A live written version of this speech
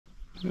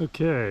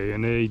Okay,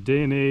 in a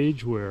day and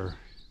age where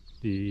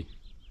the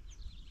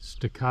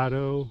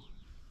Staccato,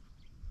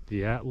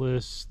 the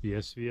Atlas, the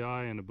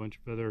SVI, and a bunch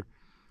of other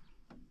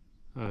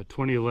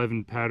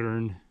 2011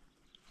 pattern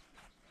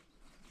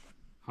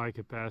high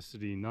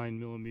capacity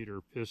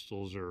 9mm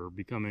pistols are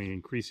becoming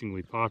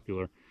increasingly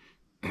popular,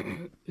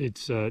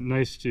 it's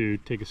nice to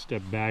take a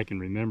step back and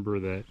remember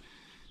that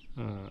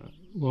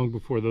long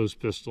before those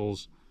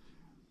pistols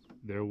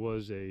there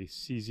was a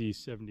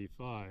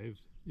CZ75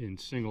 in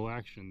single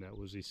action that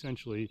was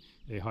essentially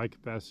a high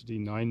capacity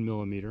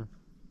 9mm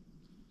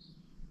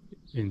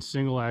in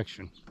single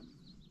action.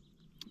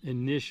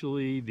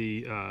 Initially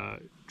the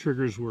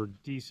triggers were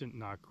decent,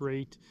 not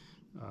great.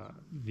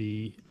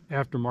 The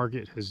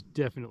aftermarket has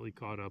definitely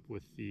caught up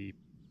with the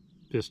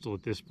pistol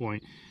at this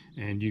point,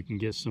 and you can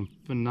get some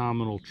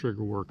phenomenal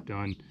trigger work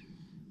done,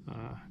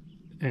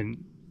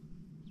 and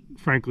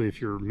frankly,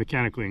 if you're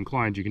mechanically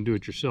inclined, you can do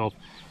it yourself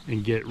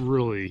and get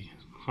really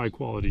high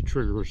quality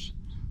triggers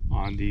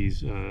on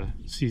these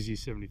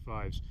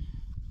CZ75s.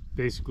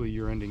 Basically,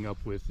 you're ending up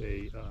with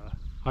a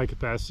high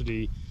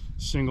capacity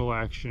single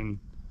action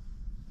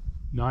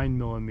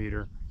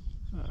 9mm,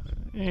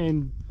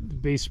 and the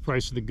base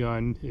price of the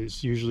gun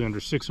is usually under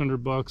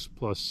 $600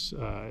 plus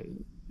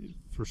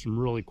for some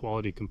really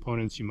quality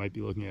components you might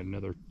be looking at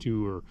another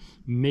 $200 or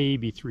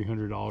maybe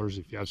 $300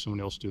 if you have someone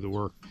else do the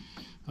work,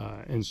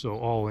 and so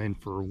all in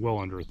for well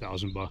under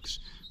 $1,000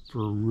 for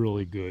a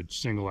really good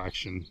single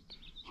action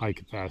high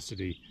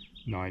capacity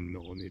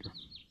 9mm.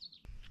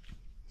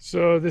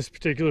 So this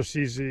particular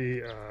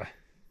CZ,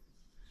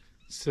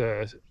 it's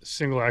a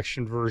single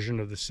action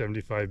version of the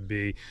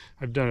 75B.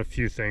 I've done a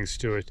few things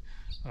to it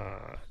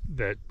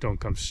that don't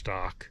come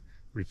stock.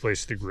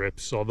 Replace the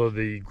grips, although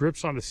the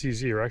grips on the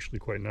CZ are actually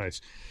quite nice.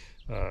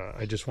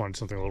 I just wanted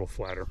something a little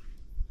flatter.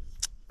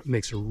 It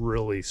makes a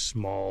really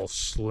small,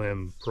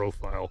 slim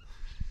profile,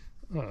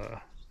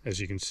 as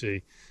you can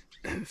see.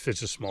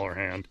 Fits a smaller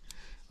hand.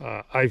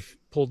 I've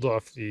pulled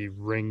off the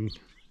ring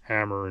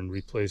hammer and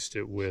replaced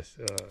it with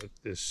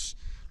this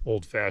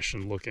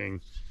old-fashioned looking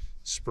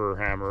spur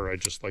hammer. I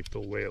just like the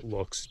way it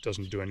looks. It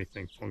doesn't do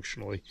anything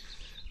functionally.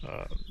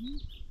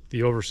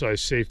 The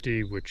oversized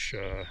safety, which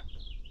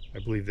I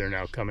believe they're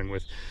now coming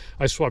with,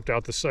 I swapped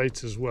out the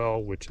sights as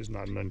well, which is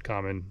not an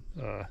uncommon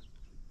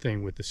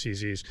thing with the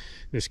CZs.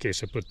 In this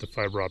case, I put the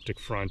fiber optic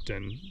front,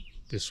 and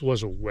this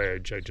was a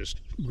wedge. I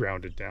just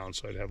ground it down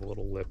so I'd have a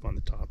little lip on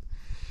the top.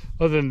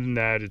 Other than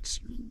that, it's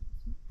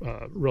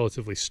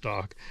relatively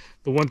stock.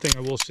 The one thing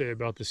I will say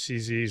about the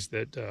CZs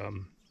that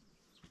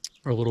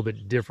are a little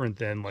bit different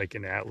than like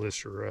an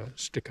Atlas or a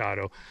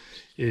Staccato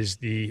is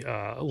the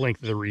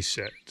length of the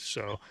reset.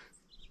 So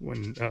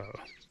when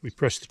we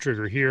press the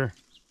trigger here,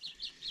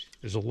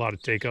 there's a lot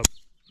of take up,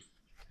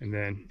 and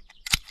then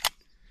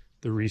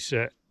the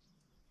reset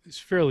is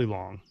fairly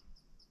long,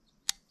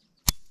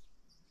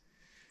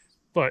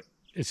 but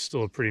it's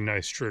still a pretty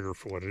nice trigger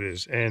for what it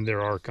is. And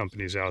there are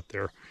companies out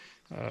there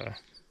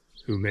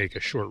who make a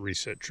short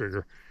reset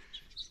trigger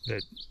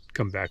that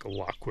come back a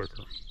lot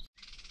quicker.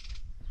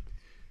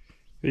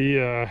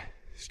 The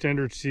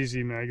standard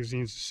CZ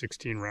magazine is a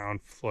 16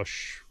 round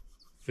flush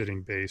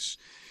fitting base.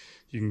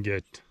 You can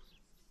get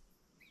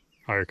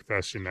higher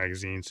capacity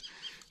magazines.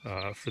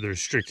 For the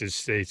restricted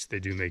states, they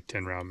do make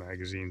 10 round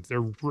magazines.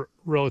 They're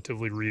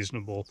relatively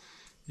reasonable.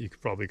 You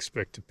could probably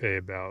expect to pay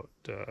about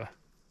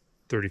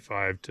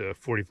 $35 to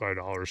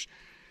 $45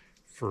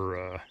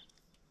 for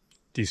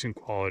decent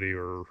quality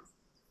or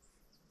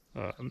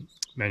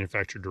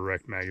manufacturer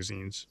direct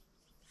magazines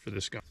for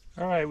this gun.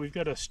 All right, we've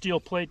got a steel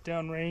plate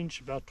downrange,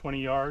 about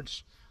 20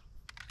 yards.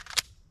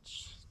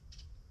 Let's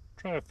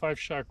try a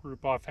 5-shot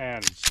group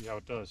offhand and see how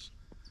it does.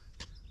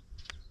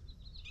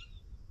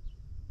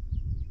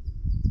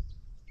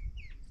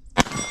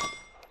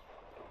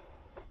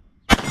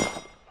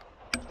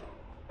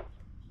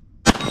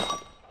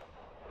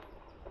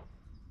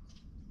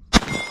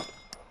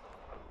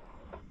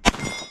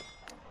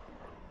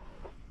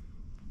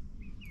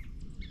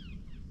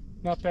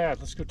 Not bad.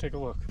 Let's go take a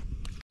look.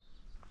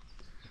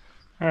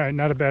 All right,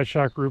 not a bad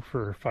shot group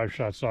for 5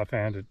 shots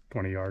offhand at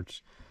 20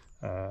 yards.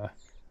 The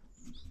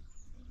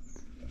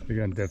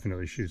gun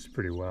definitely shoots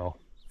pretty well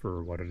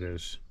for what it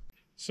is.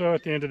 So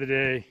at the end of the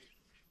day,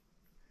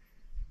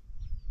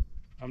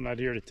 I'm not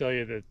here to tell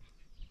you that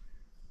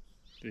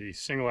the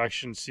single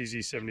action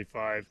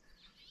CZ75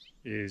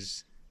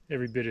 is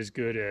every bit as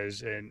good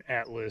as an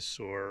Atlas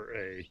or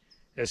a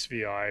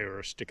SVI or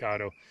a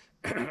Staccato.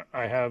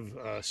 I have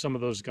some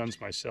of those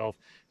guns myself,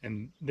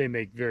 and they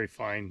make very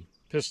fine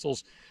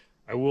pistols.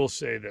 I will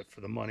say that for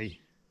the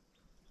money,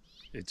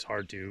 it's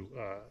hard to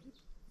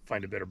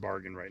find a better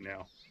bargain right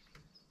now.